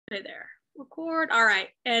Right there. Record. All right.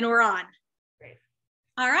 And we're on. Great.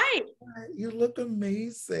 All right. You look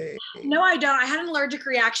amazing. No, I don't. I had an allergic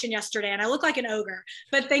reaction yesterday and I look like an ogre.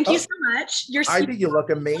 But thank you so much. I think you look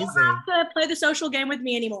amazing. You don't have to play the social game with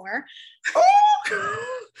me anymore. Oh,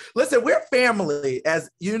 listen, we're family. As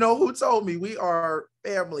you know, who told me we are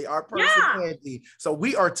family, our person Andy. So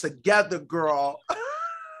we are together, girl.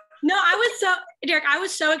 No, Derek, I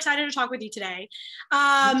was so excited to talk with you today.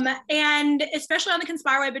 And especially on the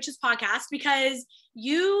Conspire Way Bitches podcast, because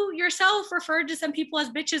you yourself referred to some people as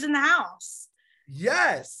bitches in the house.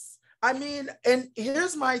 Yes. I mean, and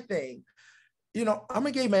here's my thing. You know, I'm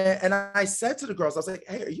a gay man, and I said to the girls, I was like,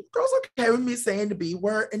 hey, are you girls okay with me saying the B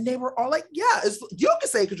word? And they were all like, yeah, you can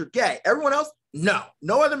say it because you're gay. Everyone else,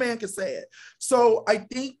 no other man can say it. So I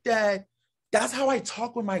think that's how I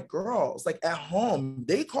talk with my girls. Like at home,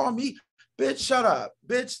 they call me, bitch, shut up,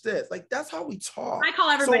 bitch, this. Like, that's how we talk. I call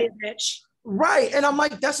everybody a bitch. Right. And I'm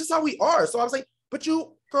like, that's just how we are. So I was like, but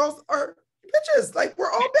you girls are bitches. Like,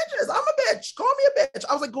 we're all bitches. I'm a bitch. Call me a bitch.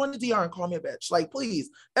 I was like, go in the DR and call me a bitch. Like, please,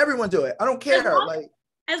 everyone do it. I don't care.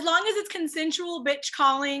 As long as it's consensual bitch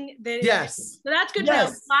calling. Yes. So that's good to know.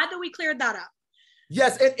 I'm glad that we cleared that up.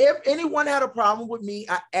 Yes, and if anyone had a problem with me,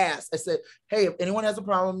 I asked. I said, hey, if anyone has a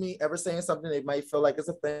problem with me ever saying something they might feel like it's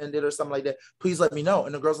offended or something like that, please let me know.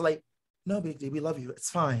 And the girls are like, no, Big D, we love you. It's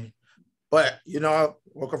fine. But, you know, I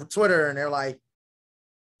woke up from Twitter and they're like,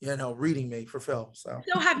 you know, reading me for Phil. So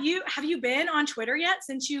have you been on Twitter yet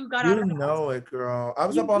since you got out of the house? You know it, girl. I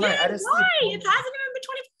was up all night. I didn't sleep. It hasn't even been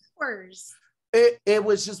 24 hours. It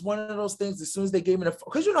was just one of those things. As soon as they gave me the phone,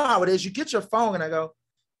 because you know how it is, you get your phone and I go,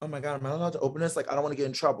 oh my God, am I allowed to open this? Like, I don't want to get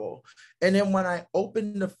in trouble. And then when I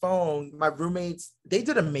opened the phone, my roommates, they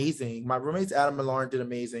did amazing. My roommates, Adam and Lauren, did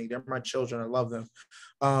amazing. They're my children. I love them.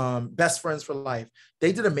 Best friends for life.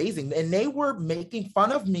 They did amazing. And they were making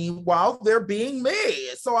fun of me while they're being me.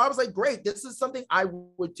 So I was like, great, this is something I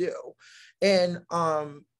would do. And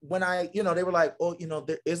when they were like, oh,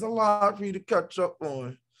 there is a lot for you to catch up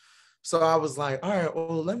on. So I was like, all right,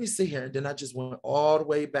 well, let me see here. And then I just went all the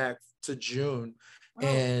way back to June.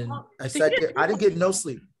 And I said, I didn't get no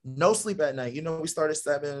sleep at night. We started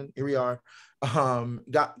 7, here we are.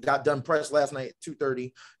 Got done press last night at 2:30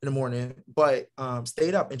 in the morning, but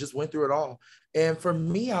stayed up and just went through it all. And for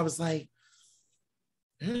me, I was like,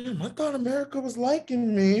 I thought America was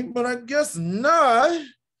liking me, but I guess not.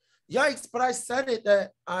 Yikes. But I said it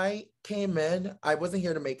that I came in, I wasn't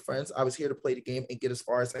here to make friends. I was here to play the game and get as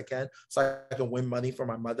far as I can so I can win money for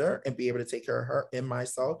my mother and be able to take care of her and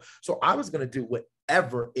myself. So I was going to do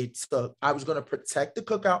whatever it took. I was going to protect the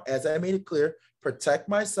cookout, as I made it clear, protect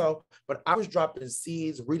myself, but I was dropping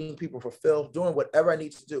seeds, reading people for Phil, doing whatever I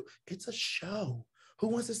need to do. It's a show. Who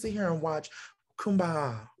wants to sit here and watch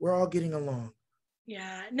Kumbaya? We're all getting along.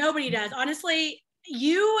 Yeah, nobody does. Honestly,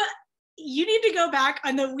 you need to go back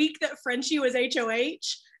on the week that Frenchie was HOH.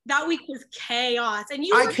 That week was chaos. And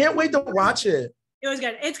I can't wait to watch it. It was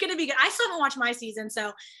good. It's going to be good. I still haven't watched my season,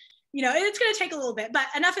 so it's going to take a little bit, but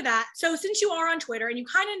enough of that. So since you are on Twitter and you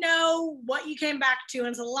kind of know what you came back to, and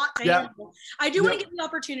it's a lot to handle, I do want to give you the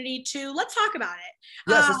opportunity to, let's talk about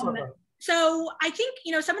it. Yes, let's talk about it. So I think,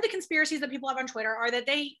 some of the conspiracies that people have on Twitter are that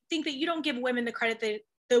they think that you don't give women the credit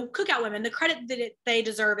the cookout women, the credit that they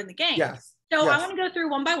deserve in the game. Yes. So I want to go through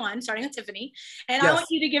one by one, starting with Tiffany. And I want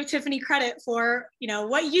you to give Tiffany credit for,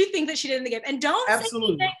 what you think that she did in the game. And don't say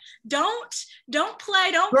anything. Don't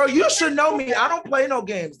play. Girl, you should know me. I don't play no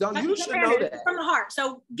games. You should know that. From the heart.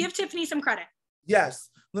 So give Tiffany some credit. Yes.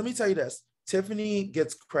 Let me tell you this. Tiffany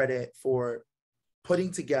gets credit for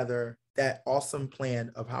putting together that awesome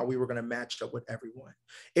plan of how we were going to match up with everyone.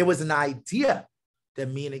 It was an idea that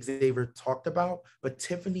me and Xavier talked about, but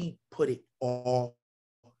Tiffany put it all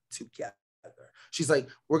together. She's like,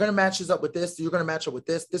 we're going to match this up with this. You're going to match up with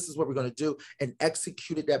this. This is what we're going to do, and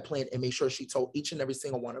executed that plan and made sure she told each and every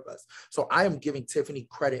single one of us. So I am giving Tiffany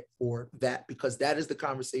credit for that because that is the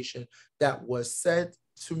conversation that was said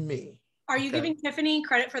to me. Are you giving Tiffany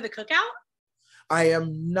credit for the cookout? I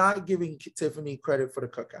am not giving Tiffany credit for the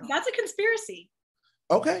cookout. That's a conspiracy.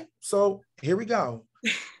 Okay, so here we go.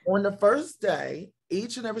 On the first day,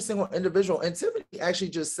 each and every single individual, and Tiffany actually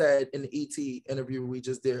just said in the ET interview we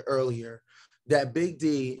just did earlier, that Big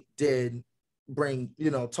D did bring,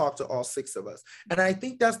 talk to all 6 of us. And I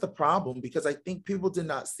think that's the problem, because I think people did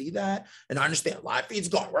not see that. And I understand live feeds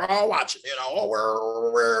going, we're all watching,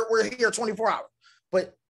 we're here 24 hours.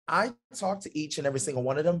 But I talked to each and every single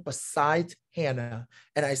one of them besides Hannah.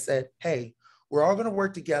 And I said, hey, we're all going to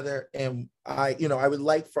work together. And I would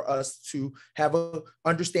like for us to have a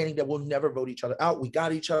understanding that we'll never vote each other out. We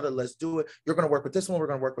got each other. Let's do it. You're going to work with this one. We're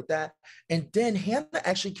going to work with that. And then Hannah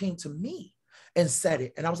actually came to me and said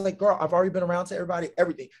it. And I was like, girl, I've already been around to everybody,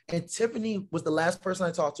 everything. And Tiffany was the last person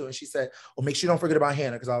I talked to. And she said, well, make sure you don't forget about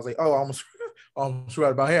Hannah. Cause I was like, oh, I almost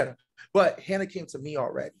forgot about Hannah. But Hannah came to me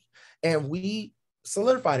already. And we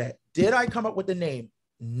solidified that. Did I come up with the name?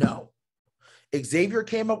 No. Xavier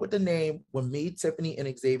came up with the name when me, Tiffany,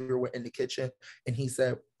 and Xavier were in the kitchen. And he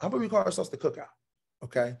said, how about we call ourselves the Cookout?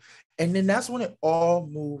 Okay. And then that's when it all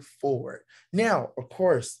moved forward. Now, of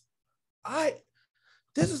course,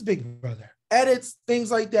 this is Big Brother. Edits, things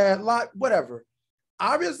like that, whatever.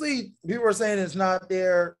 Obviously, people are saying it's not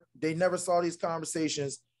there. They never saw these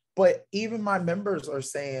conversations. But even my members are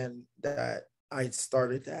saying that I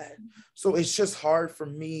started that. So it's just hard for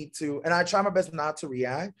me to, and I try my best not to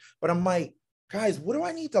react, but I'm like, guys, what do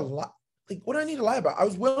I need to lie? Like, what do I need to lie about? I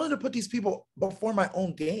was willing to put these people before my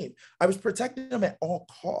own game. I was protecting them at all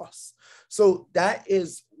costs. So that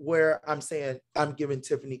is where I'm saying I'm giving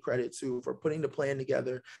Tiffany credit too for putting the plan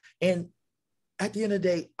together. And at the end of the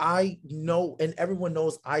day, I know, and everyone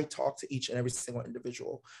knows, I talk to each and every single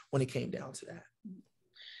individual when it came down to that.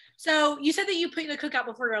 So you said that you put the Cookout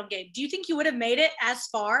before your own game. Do you think you would have made it as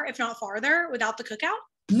far, if not farther, without the Cookout?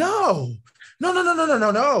 No. And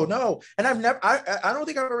I don't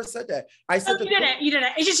think I've ever said that. I said you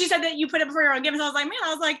didn't. It's just you said that you put it before your own game. So I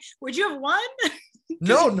was like, would you have won?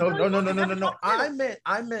 No.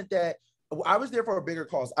 I meant that I was there for a bigger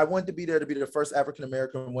cause. I wanted to be there to be the first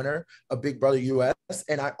African-American winner of Big Brother US.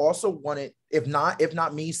 And I also wanted, if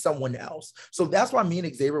not me, someone else. So that's why me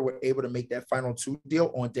and Xavier were able to make that final 2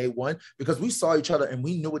 deal on day 1, because we saw each other and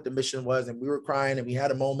we knew what the mission was, and we were crying and we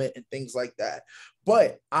had a moment and things like that.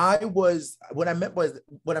 But what I meant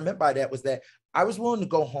by that was that I was willing to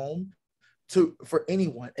go home for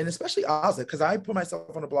anyone, and especially Ozzy, because I put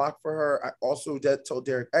myself on the block for her. I also told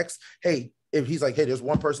Derek X, hey, if he's like, hey, there's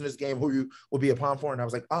one person in this game who you will be a pawn for, and I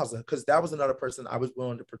was like, Ozzy, because that was another person I was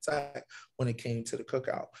willing to protect when it came to the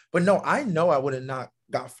Cookout. But no, I know I would have not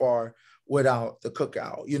got far without the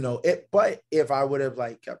Cookout, but if I would have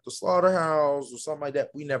like kept the slaughterhouse or something like that,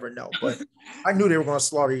 we never know. But I knew they were going to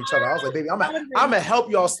slaughter each other. I was like, baby, I'm gonna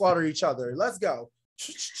help y'all slaughter each other. Let's go.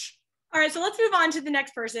 All right, so let's move on to the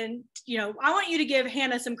next person. I want you to give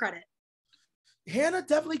Hannah some credit. Hannah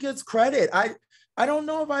definitely gets credit. I don't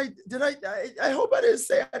know if I hope I didn't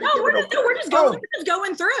say I didn't. No, we're just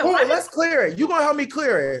going through. Oh, let's clear it. You're going to help me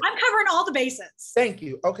clear it. I'm covering all the bases. Thank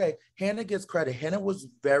you. Okay. Hannah gets credit. Hannah was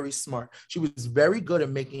very smart. She was very good at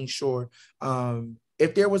making sure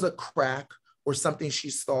if there was a crack or something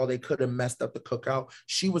she saw they could have messed up the Cookout,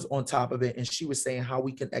 she was on top of it, and she was saying how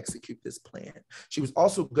we can execute this plan. She was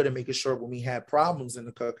also good at making sure when we had problems in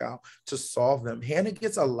the Cookout to solve them. Hannah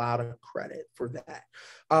gets a lot of credit for that.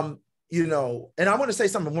 And I want to say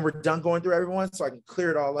something when we're done going through everyone so I can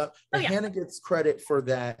clear it all up. But Hannah gets credit for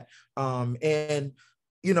that. I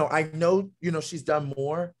know, she's done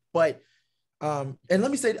more, but and I'm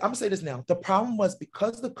gonna say this now. The problem was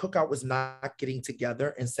because the Cookout was not getting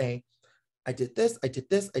together and saying, I did this, I did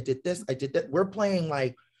this, I did this, I did that. We're playing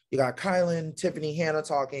like, you got Kylan, Tiffany, Hannah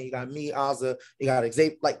talking, you got me, Azza, you got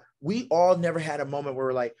Xavier. Like, we all never had a moment where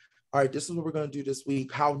we're like, all right, this is what we're going to do this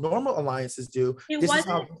week, how normal alliances do. It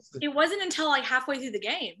wasn't until like halfway through the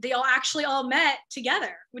game. They all met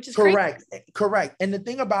together, which is correct. Crazy. Correct. And the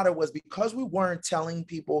thing about it was because we weren't telling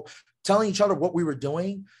each other what we were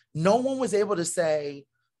doing, no one was able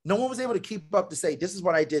to keep up to say, this is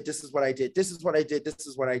what I did, this is what I did, this is what I did, this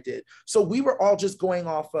is what I did. So we were all just going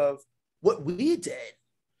off of what we did.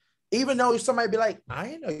 Even though if somebody be like, I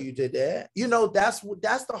didn't know you did that. That's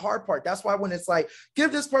the hard part. That's why when it's like,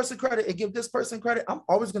 give this person credit and give this person credit, I'm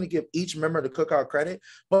always going to give each member of the Cookout credit,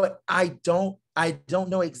 but I don't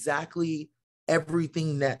know exactly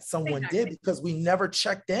everything that someone did because we never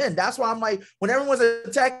checked in. That's why I'm like, when everyone's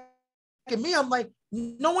attacking me, I'm like,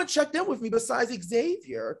 no one checked in with me besides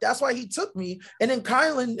Xavier. That's why he took me. And then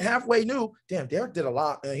Kylan halfway knew, damn, Derek did a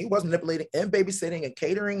lot. And he was manipulating and babysitting and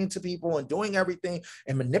catering into people and doing everything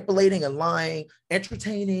and manipulating and lying,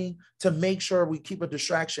 entertaining to make sure we keep a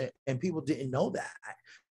distraction. And people didn't know that.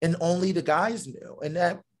 And only the guys knew. And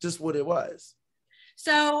that's just what it was.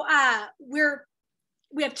 So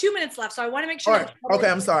we have 2 minutes left. So I want to make sure. All right. Okay,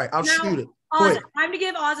 I'm sorry. I'll shoot it. Time to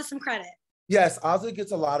give Ozzy some credit. Yes, Azza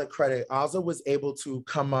gets a lot of credit. Azza was able to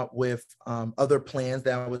come up with other plans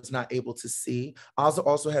that I was not able to see. Azza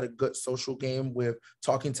also had a good social game with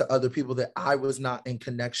talking to other people that I was not in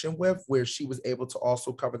connection with, where she was able to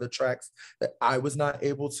also cover the tracks that I was not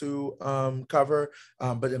able to cover.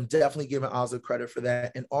 But I'm definitely giving Azza credit for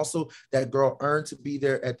that. And also that girl earned to be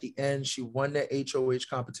there at the end. She won that HOH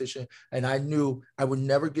competition. And I knew I would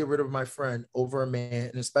never get rid of my friend over a man,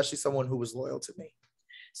 and especially someone who was loyal to me.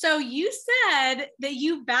 So you said that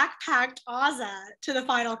you backpacked Azza to the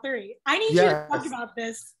final three. I need you to talk about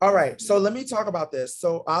this. All right, so let me talk about this.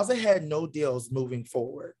 So Azza had no deals moving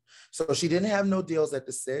forward. So she didn't have no deals at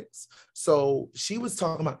the 6. So she was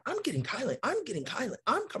talking about, I'm getting Kylan,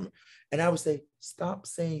 I'm coming. And I would say, stop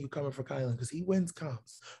saying you coming for Kylan because he wins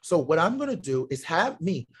comps. So what I'm going to do is I'm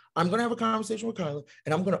going to have a conversation with Kylan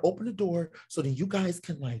and I'm going to open the door so then you guys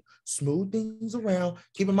can like smooth things around.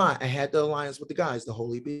 Keep in mind, I had the alliance with the guys, the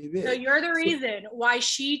Holy BB. So you're the reason why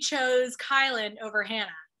she chose Kylan over Hannah.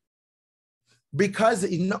 Because of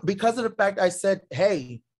the fact I said,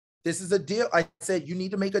 hey, this is a deal. I said, you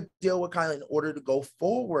need to make a deal with Kylan in order to go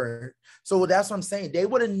forward. So that's what I'm saying. They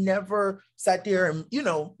would have never sat there and,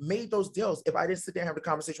 made those deals if I didn't sit there and have a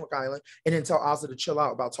conversation with Kylan and then tell Azza to chill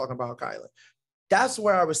out about talking about Kylan. That's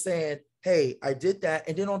where I was saying, hey, I did that.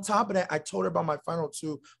 And then on top of that, I told her about my final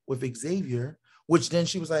 2 with Xavier, which then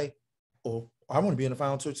she was like, oh, I want to be in the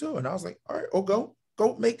final 2 too. And I was like, all right,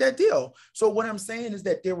 go make that deal. So what I'm saying is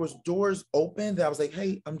that there was doors open that I was like,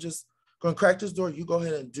 hey, I'm just going to crack this door. You go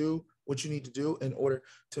ahead and do what you need to do in order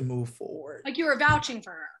to move forward. Like you were vouching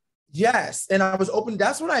for her. Yes. And I was open.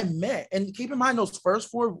 That's what I meant. And keep in mind those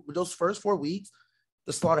first 4 weeks,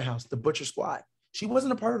 the slaughterhouse, the butcher squad, she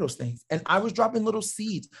wasn't a part of those things. And I was dropping little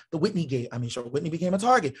seeds. The Whitney Whitney became a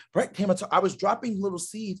target. Brett became I was dropping little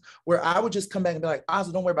seeds where I would just come back and be like,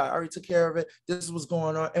 Ozzy, don't worry about it. I already took care of it. This is what's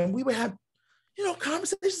going on. And we would have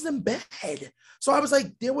conversations in bed. So I was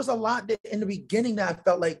like, there was a lot that in the beginning that I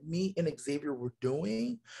felt like me and Xavier were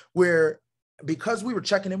doing where because we were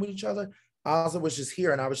checking in with each other, Azza was just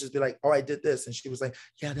here and I was just be like, oh, I did this. And she was like,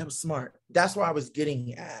 yeah, that was smart. That's where I was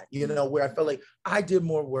getting at, where I felt like I did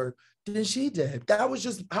more work than she did. That was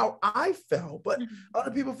just how I felt. But other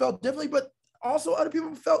people felt differently, but also other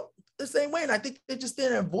people felt the same way. And I think they just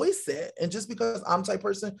didn't voice it. And just because I'm the type of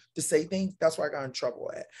person to say things, that's where I got in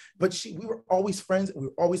trouble at. But we were always friends. We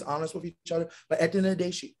were always honest with each other. But at the end of the day,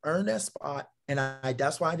 she earned that spot. And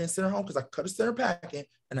that's why I didn't send her home because I could have sent her packing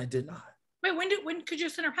and I did not. Wait, when could you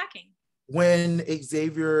send her packing? When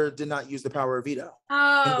Xavier did not use the power of veto.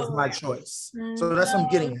 Oh. And it was my choice. So that's what I'm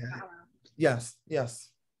getting at. Yes.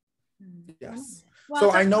 Well,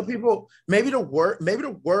 so I know people, maybe the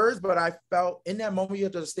words, but I felt in that moment, you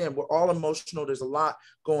have to understand, we're all emotional. There's a lot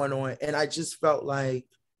going on. And I just felt like,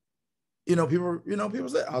 people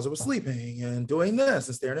said Azza was sleeping and doing this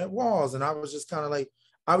and staring at walls. And I was just kind of like,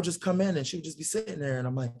 I would just come in and she would just be sitting there. And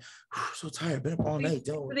I'm like, so tired, been up all night.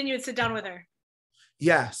 So then you would sit down with her.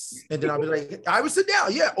 Yes. And then I'll be like, I would sit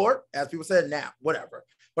down. Yeah. Or as people said, nap, whatever.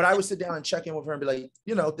 But I would sit down and check in with her and be like,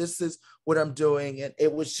 this is what I'm doing. And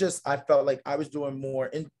it was just, I felt like I was doing more.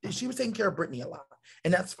 And she was taking care of Brittany a lot.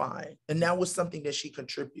 And that's fine. And that was something that she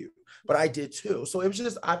contributed. But I did too. So it was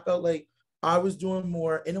just, I felt like I was doing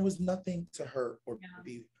more. And it was nothing to hurt or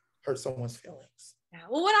hurt someone's feelings. Yeah.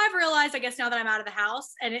 Well, what I've realized, I guess, now that I'm out of the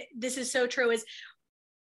house, and this is so true, is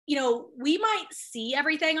we might see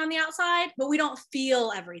everything on the outside, but we don't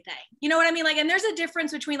feel everything. You know what I mean? Like, and there's a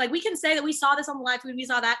difference between, like, we can say that we saw this on the live feed, we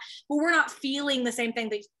saw that, but we're not feeling the same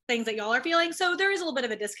things that y'all are feeling. So there is a little bit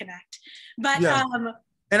of a disconnect. But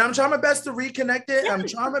and I'm trying my best to reconnect it. I'm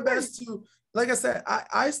trying my best to, like I said,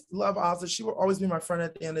 I love Azza. She will always be my friend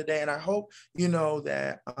at the end of the day. And I hope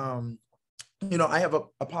that I have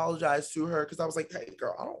apologized to her because I was like, hey,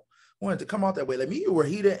 girl, I don't want it to come out that way. Like, me, you were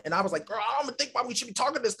heated. And I was like, girl, I don't even think why we should be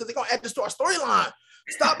talking this because they're going to add this to our storyline.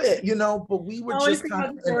 Stop it, but we were just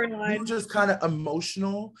kind of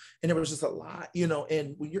emotional and it was just a lot,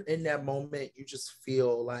 and when you're in that moment, you just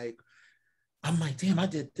feel like, I'm like, damn, I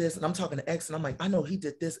did this. And I'm talking to X and I'm like, I know he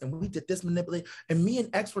did this and we did this manipulate. And me and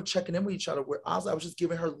X were checking in with each other where I was just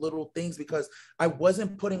giving her little things because I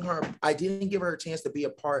didn't give her a chance to be a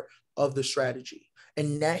part of the strategy.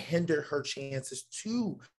 And that hindered her chances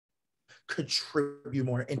to contribute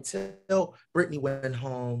more until Brittany went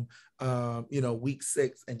home, week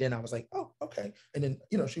 6. And then I was like, oh, okay. And then,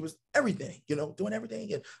 she was everything, doing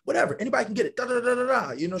everything and whatever. Anybody can get it. Da, da, da,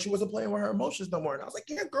 da, da. She wasn't playing with her emotions no more. And I was like,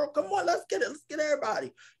 yeah, girl, come on, let's get it. Let's get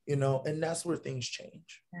everybody, and that's where things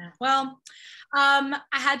change. Yeah. Well, I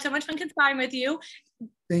had so much fun conspiring with you.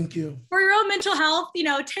 Thank you. For your own mental health,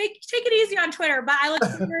 take it easy on Twitter, but I look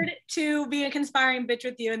forward to being a conspiring bitch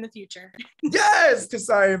with you in the future. Yes,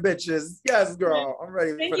 conspiring bitches. Yes, girl. I'm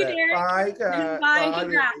ready for that. Derek. Bye, Kat. Bye.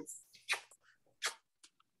 Congrats.